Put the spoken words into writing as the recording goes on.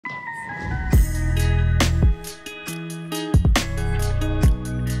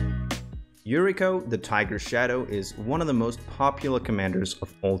Yuriko, the Tiger Shadow, is one of the most popular commanders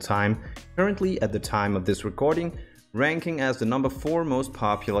of all time, currently at the time of this recording, ranking as the number 4 most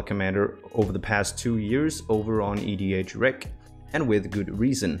popular commander over the past 2 years over on EDHREC, and with good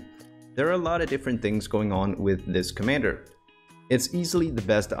reason. There are a lot of different things going on with this commander. It's easily the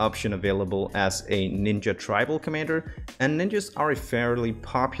best option available as a ninja tribal commander, and ninjas are a fairly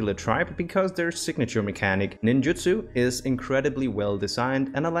popular tribe because their signature mechanic, ninjutsu, is incredibly well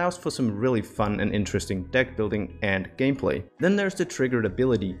designed and allows for some really fun and interesting deck building and gameplay. Then there's the triggered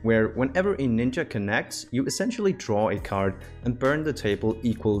ability, where whenever a ninja connects, you essentially draw a card and burn the table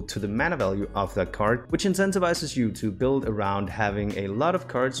equal to the mana value of that card, which incentivizes you to build around having a lot of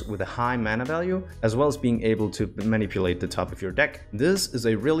cards with a high mana value, as well as being able to manipulate the top of your deck. This is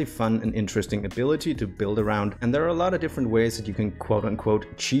a really fun and interesting ability to build around, and there are a lot of different ways that you can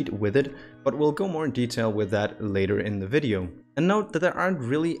quote-unquote cheat with it, but we'll go more in detail with that later in the video. And note that there aren't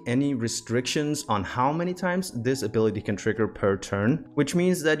really any restrictions on how many times this ability can trigger per turn, which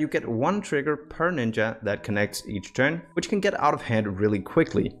means that you get one trigger per ninja that connects each turn, which can get out of hand really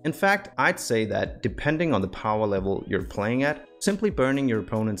quickly. In fact, I'd say that depending on the power level you're playing at, simply burning your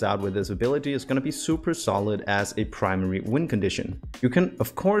opponents out with this ability is going to be super solid as a primary win condition. You can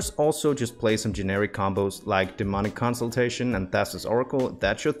of course also just play some generic combos like Demonic Consultation and Thassa's Oracle,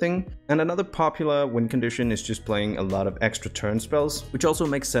 that's your thing. And another popular win condition is just playing a lot of extra turn spells, which also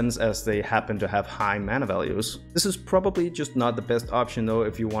makes sense as they happen to have high mana values. This is probably just not the best option though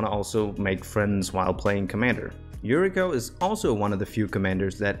if you want to also make friends while playing Commander. Yuriko is also one of the few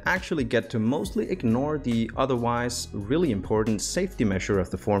commanders that actually get to mostly ignore the otherwise really important safety measure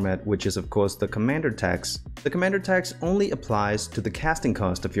of the format, which is of course the commander tax. The commander tax only applies to the casting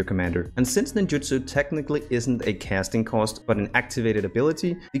cost of your commander, and since ninjutsu technically isn't a casting cost but an activated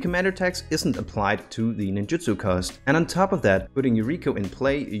ability, the commander tax isn't applied to the ninjutsu cost. And on top of that, putting Yuriko in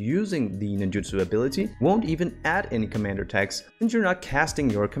play using the ninjutsu ability won't even add any commander tax since you're not casting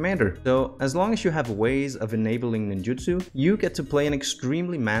your commander. So as long as you have ways of enabling ninjutsu, you get to play an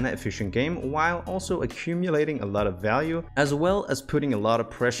extremely mana efficient game while also accumulating a lot of value, as well as putting a lot of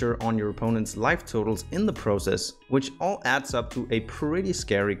pressure on your opponent's life totals in the process, which all adds up to a pretty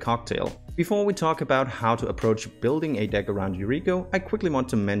scary cocktail. Before we talk about how to approach building a deck around Yuriko, I quickly want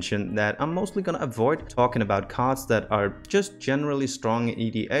to mention that I'm mostly gonna avoid talking about cards that are just generally strong in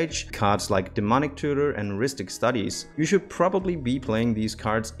EDH, cards like Demonic Tutor and Rhystic Studies. You should probably be playing these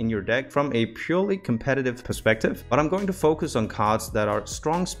cards in your deck from a purely competitive perspective, but I'm going to focus on cards that are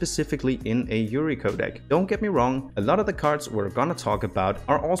strong specifically in a Yuriko deck. Don't get me wrong, a lot of the cards we're gonna talk about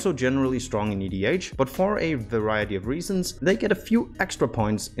are also generally strong in EDH, but for a variety of reasons, they get a few extra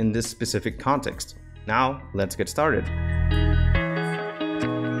points in this specific context. Now, let's get started.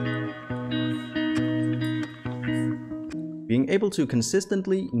 Being able to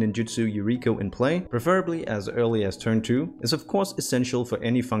consistently ninjutsu Yuriko in play, preferably as early as turn 2, is of course essential for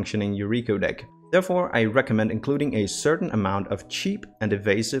any functioning Yuriko deck. Therefore, I recommend including a certain amount of cheap and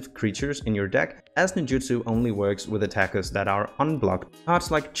evasive creatures in your deck, as ninjutsu only works with attackers that are unblocked.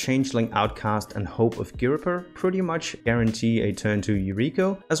 Cards like Changeling Outcast and Hope of Giripur pretty much guarantee a turn 2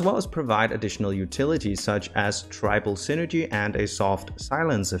 Yuriko, as well as provide additional utilities such as Tribal Synergy and a soft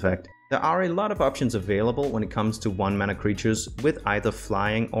silence effect. There are a lot of options available when it comes to 1-mana creatures with either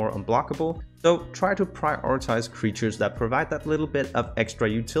flying or unblockable, so try to prioritize creatures that provide that little bit of extra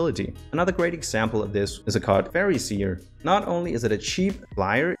utility. Another great example of this is a card Fairy Seer. Not only is it a cheap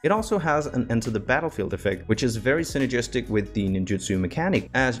flyer, it also has an enter the battlefield effect, which is very synergistic with the ninjutsu mechanic,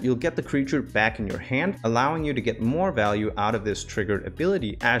 as you'll get the creature back in your hand, allowing you to get more value out of this triggered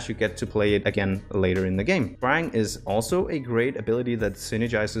ability as you get to play it again later in the game. Scrying is also a great ability that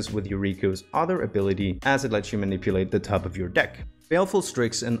synergizes with Yuriko's other ability, as it lets you manipulate the top of your deck. Baleful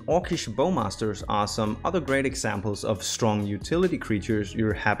Strix and Orcish Bowmasters are some other great examples of strong utility creatures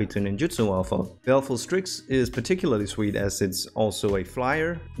you're happy to ninjutsu off of. Baleful Strix is particularly sweet as it's also a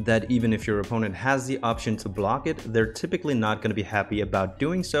flyer that even if your opponent has the option to block it, they're typically not going to be happy about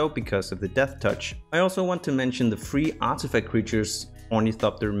doing so because of the death touch. I also want to mention the free artifact creatures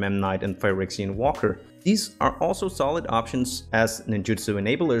Ornithopter, Memnite, and Phyrexian Walker. These are also solid options as ninjutsu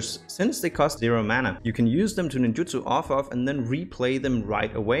enablers since they cost 0 mana. You can use them to ninjutsu off of and then replay them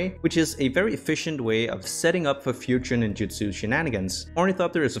right away, which is a very efficient way of setting up for future ninjutsu shenanigans.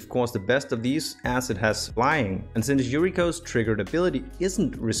 Ornithopter is of course the best of these as it has flying, and since Yuriko's triggered ability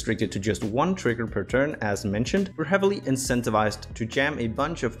isn't restricted to just one trigger per turn as mentioned, we're heavily incentivized to jam a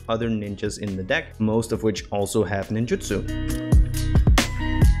bunch of other ninjas in the deck, most of which also have ninjutsu.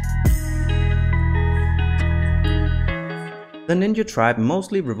 The ninja tribe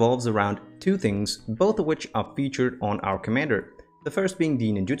mostly revolves around two things, both of which are featured on our commander. The first being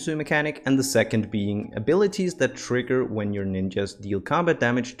the ninjutsu mechanic, and the second being abilities that trigger when your ninjas deal combat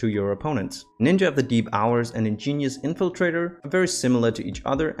damage to your opponents. Ninja of the Deep Hours and Ingenious Infiltrator are very similar to each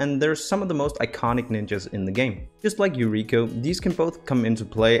other, and they're some of the most iconic ninjas in the game. Just like Yuriko, these can both come into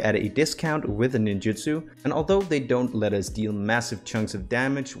play at a discount with a ninjutsu, and although they don't let us deal massive chunks of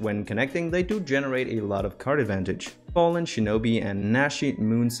damage when connecting, they do generate a lot of card advantage. Fallen Shinobi and Nashi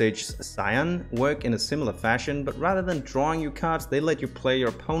Moonsage's Scion work in a similar fashion, but rather than drawing you cards, they let you play your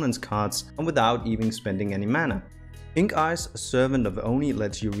opponent's cards and without even spending any mana. Ink Eyes, Servant of Oni,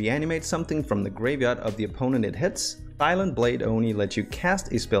 lets you reanimate something from the graveyard of the opponent it hits. Silent Blade Oni lets you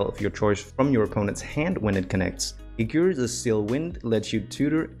cast a spell of your choice from your opponent's hand when it connects. Igure the Still Wind lets you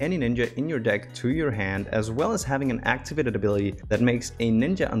tutor any ninja in your deck to your hand, as well as having an activated ability that makes a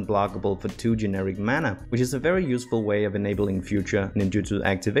ninja unblockable for 2 generic mana, which is a very useful way of enabling future ninjutsu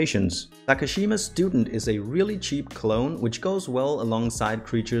activations. Takashima's Student is a really cheap clone which goes well alongside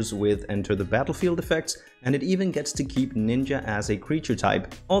creatures with Enter the Battlefield effects, and it even gets to keep ninja as a creature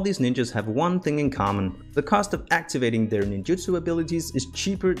type. All these ninjas have one thing in common: the cost of activating their ninjutsu abilities is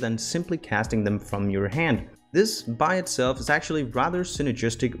cheaper than simply casting them from your hand. This by itself is actually rather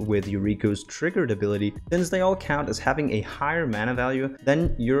synergistic with Yuriko's triggered ability, since they all count as having a higher mana value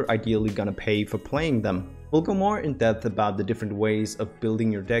than you're ideally gonna pay for playing them. We'll go more in depth about the different ways of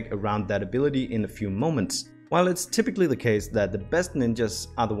building your deck around that ability in a few moments. While it's typically the case that the best ninjas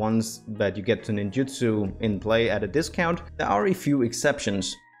are the ones that you get to ninjutsu in play at a discount, there are a few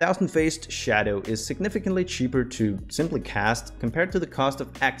exceptions. Thousand-Faced Shadow is significantly cheaper to simply cast compared to the cost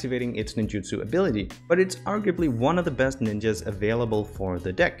of activating its ninjutsu ability, but it's arguably one of the best ninjas available for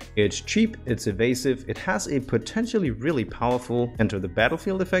the deck. It's cheap, it's evasive, it has a potentially really powerful Enter the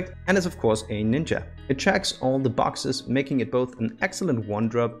Battlefield effect, and is of course a ninja. It checks all the boxes, making it both an excellent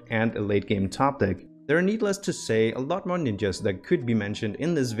one-drop and a late-game top deck. There are, needless to say, a lot more ninjas that could be mentioned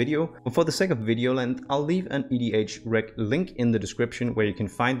in this video, but for the sake of video length, I'll leave an EDHREC link in the description where you can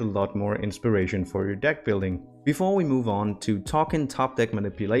find a lot more inspiration for your deck building. Before we move on to talking top deck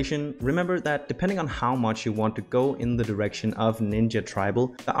manipulation, remember that depending on how much you want to go in the direction of Ninja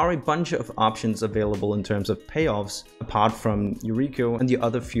Tribal, there are a bunch of options available in terms of payoffs, apart from Yuriko and the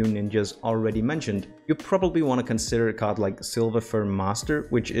other few ninjas already mentioned. You probably want to consider a card like Silver Fur Master,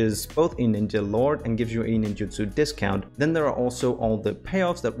 which is both a ninja lord and gives you a ninjutsu discount. Then there are also all the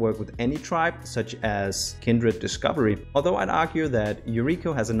payoffs that work with any tribe, such as Kindred Discovery. Although I'd argue that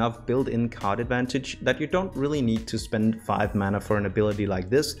Yuriko has enough built-in card advantage that you don't really need to spend 5 mana for an ability like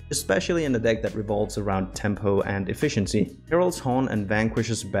this, especially in a deck that revolves around tempo and efficiency. Herald's Horn and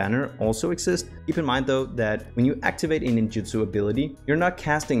Vanquish's Banner also exist. Keep in mind though that when you activate a ninjutsu ability, you're not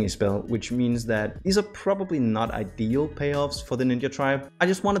casting a spell, which means that these are probably not ideal payoffs for the ninja tribe. I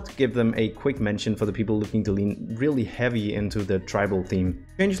just wanted to give them a quick mention for the people looking to lean really heavy into the tribal theme.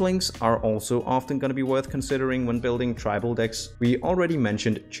 Changelings are also often going to be worth considering when building tribal decks. We already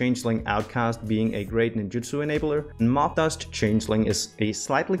mentioned Changeling Outcast being a great ninjutsu enabler, and Moth Dust Changeling is a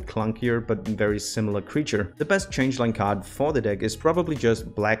slightly clunkier but very similar creature. The best Changeling card for the deck is probably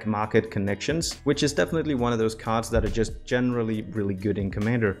just Black Market Connections, which is definitely one of those cards that are just generally really good in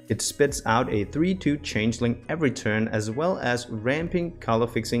Commander. It spits out a 3/2 Changeling every turn, as well as ramping, color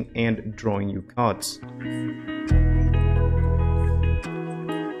fixing, and drawing you cards.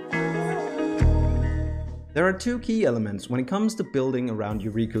 There are 2 key elements when it comes to building around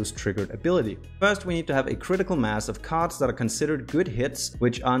Yuriko's triggered ability. First, we need to have a critical mass of cards that are considered good hits,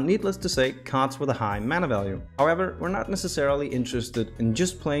 which are, needless to say, cards with a high mana value. However, we're not necessarily interested in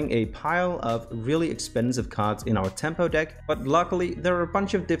just playing a pile of really expensive cards in our tempo deck, but luckily there are a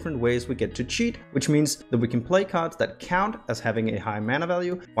bunch of different ways we get to cheat, which means that we can play cards that count as having a high mana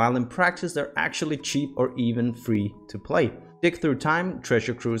value, while in practice they're actually cheap or even free to play. Dig Through Time,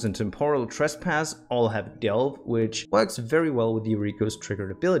 Treasure Cruise, and Temporal Trespass all have Delve, which works very well with Yuriko's triggered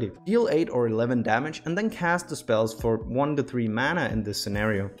ability. Deal 8 or 11 damage and then cast the spells for 1 to 3 mana in this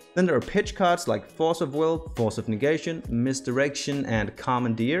scenario. Then there are pitch cards like Force of Will, Force of Negation, Misdirection, and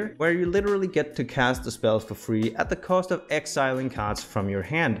Commandeer, where you literally get to cast the spells for free at the cost of exiling cards from your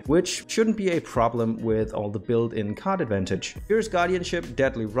hand, which shouldn't be a problem with all the built-in card advantage. Fierce Guardianship,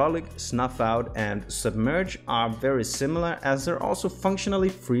 Deadly Relic, Snuff Out, and Submerge are very similar, as they're also functionally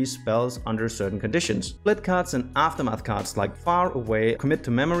free spells under certain conditions. Split cards and Aftermath cards like Far Away, Commit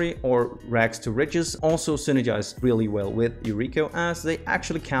to Memory, or Rags to Riches also synergize really well with Yuriko, as they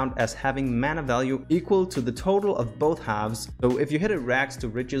actually count as having mana value equal to the total of both halves. So if you hit a Rags to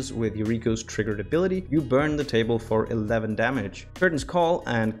Riches with Yuriko's triggered ability, you burn the table for 11 damage. Curtain's Call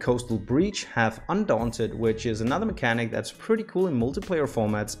and Coastal Breach have Undaunted, which is another mechanic that's pretty cool in multiplayer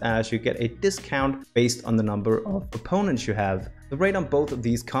formats, as you get a discount based on the number of opponents you have. The rate on both of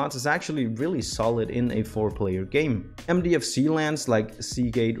these cards is actually really solid in a 4-player game. MDFC lands like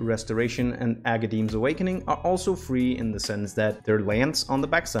Seagate Restoration and Agadeem's Awakening are also free in the sense that they're lands on the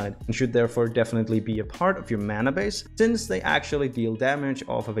backside and should therefore definitely be a part of your mana base, since they actually deal damage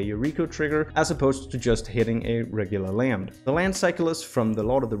off of a Yuriko trigger as opposed to just hitting a regular land. The land cyclists from the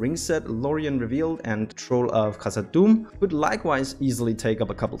Lord of the Rings set, Lorien Revealed and Troll of Khazad-dûm could likewise easily take up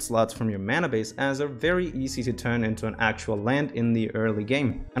a couple slots from your mana base, as they're very easy to turn into an actual land in the early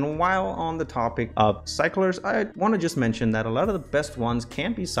game. And while on the topic of cyclers, I want to just mention that a lot of the best ones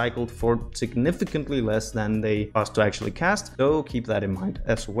can be cycled for significantly less than they cost to actually cast, so keep that in mind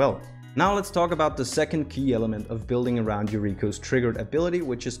as well. Now let's talk about the second key element of building around Yuriko's triggered ability,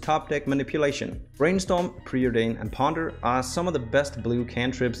 which is top deck manipulation. Brainstorm, Preordain and Ponder are some of the best blue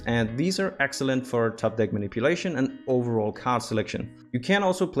cantrips, and these are excellent for top deck manipulation and overall card selection. You can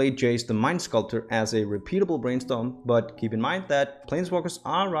also play Jace the Mind Sculptor as a repeatable Brainstorm, but keep in mind that Planeswalkers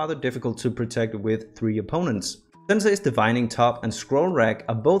are rather difficult to protect with 3 opponents. Sensei's Divining Top and Scroll Rack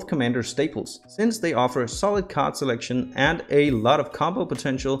are both commander staples, since they offer solid card selection and a lot of combo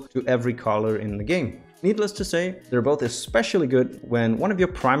potential to every color in the game. Needless to say, they're both especially good when one of your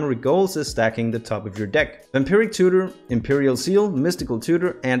primary goals is stacking the top of your deck. Vampiric Tutor, Imperial Seal, Mystical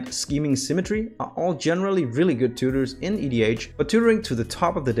Tutor, and Scheming Symmetry are all generally really good tutors in EDH, but tutoring to the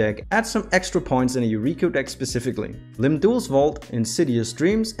top of the deck adds some extra points in a Yuriko deck specifically. Limdul's Vault, Insidious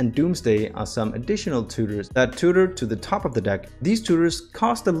Dreams, and Doomsday are some additional tutors that tutor to the top of the deck. These tutors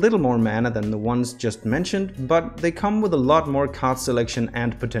cost a little more mana than the ones just mentioned, but they come with a lot more card selection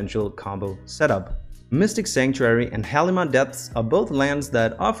and potential combo setup. Mystic Sanctuary and Halimar Depths are both lands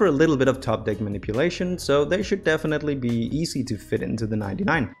that offer a little bit of top deck manipulation, so they should definitely be easy to fit into the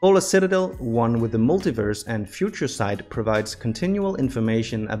 99. Bolas Citadel, one with the Multiverse and Future Sight, provides continual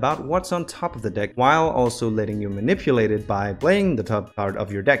information about what's on top of the deck while also letting you manipulate it by playing the top part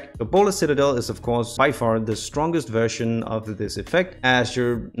of your deck. So Bolas Citadel is of course by far the strongest version of this effect, as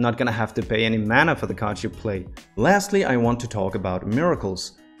you're not gonna have to pay any mana for the cards you play. Lastly, I want to talk about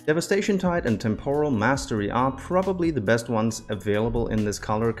miracles. Devastation Tide and Temporal Mastery are probably the best ones available in this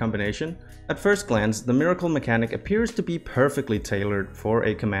color combination. At first glance, the miracle mechanic appears to be perfectly tailored for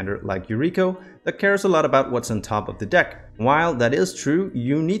a commander like Yuriko that cares a lot about what's on top of the deck. While that is true,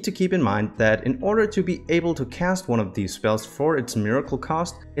 you need to keep in mind that in order to be able to cast one of these spells for its miracle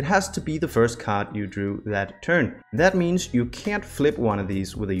cost, it has to be the first card you drew that turn. That means you can't flip one of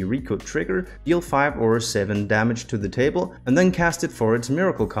these with a Yuriko trigger, deal 5 or 7 damage to the table, and then cast it for its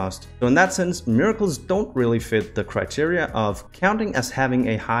miracle cost. So in that sense, miracles don't really fit the criteria of counting as having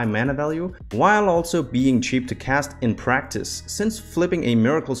a high mana value, while also being cheap to cast in practice, since flipping a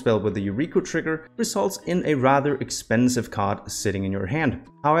miracle spell with a Yuriko trigger results in a rather expensive card sitting in your hand.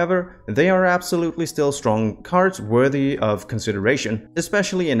 However, they are absolutely still strong cards worthy of consideration,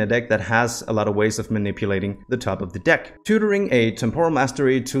 especially in a deck that has a lot of ways of manipulating the top of the deck. Tutoring a Temporal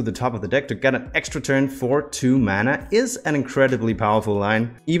Mastery to the top of the deck to get an extra turn for 2 mana is an incredibly powerful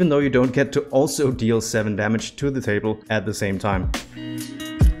line, even though you don't get to also deal 7 damage to the table at the same time.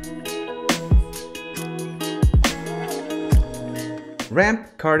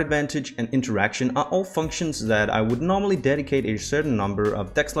 Ramp, card advantage, and interaction are all functions that I would normally dedicate a certain number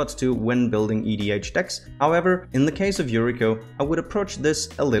of deck slots to when building EDH decks. However, in the case of Yuriko, I would approach this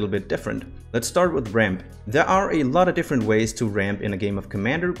a little bit different. Let's start with ramp. There are a lot of different ways to ramp in a game of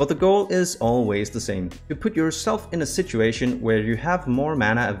Commander, but the goal is always the same: to put yourself in a situation where you have more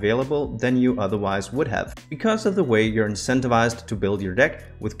mana available than you otherwise would have. Because of the way you're incentivized to build your deck,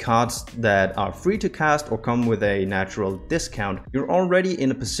 with cards that are free to cast or come with a natural discount, you're already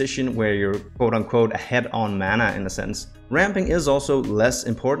in a position where you're quote-unquote ahead on mana in a sense. Ramping is also less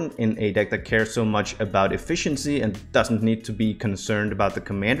important in a deck that cares so much about efficiency and doesn't need to be concerned about the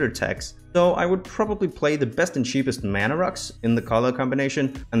commander tax. So I would probably play the best and cheapest mana rocks in the color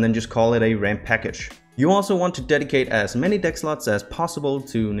combination and then just call it a ramp package. You also want to dedicate as many deck slots as possible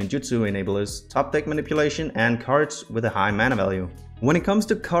to ninjutsu enablers, top deck manipulation, and cards with a high mana value. When it comes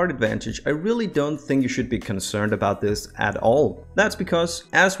to card advantage, I really don't think you should be concerned about this at all. That's because,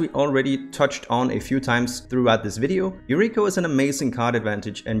 as we already touched on a few times throughout this video, Yuriko is an amazing card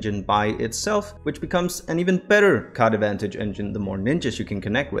advantage engine by itself, which becomes an even better card advantage engine the more ninjas you can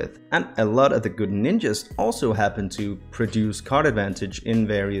connect with. And a lot of the good ninjas also happen to produce card advantage in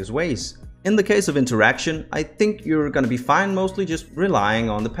various ways. In the case of interaction, I think you're gonna be fine mostly just relying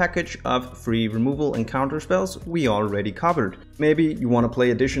on the package of free removal and counter spells we already covered. Maybe you want to play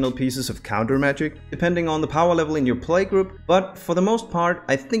additional pieces of counter magic, depending on the power level in your playgroup, but for the most part,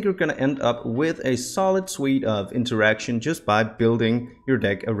 I think you're gonna end up with a solid suite of interaction just by building your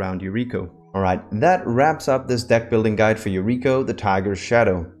deck around Yuriko. Alright, that wraps up this deck building guide for Yuriko, the Tiger's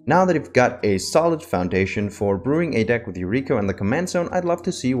Shadow. Now that you've got a solid foundation for brewing a deck with Yuriko and the Command Zone, I'd love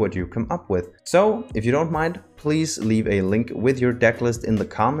to see what you come up with. So, if you don't mind, please leave a link with your deck list in the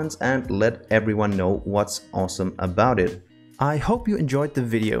comments and let everyone know what's awesome about it. I hope you enjoyed the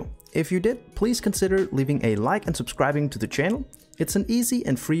video. If you did, please consider leaving a like and subscribing to the channel. It's an easy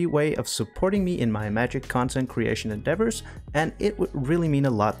and free way of supporting me in my Magic content creation endeavors, and it would really mean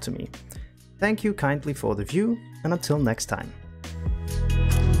a lot to me. Thank you kindly for the view, and until next time.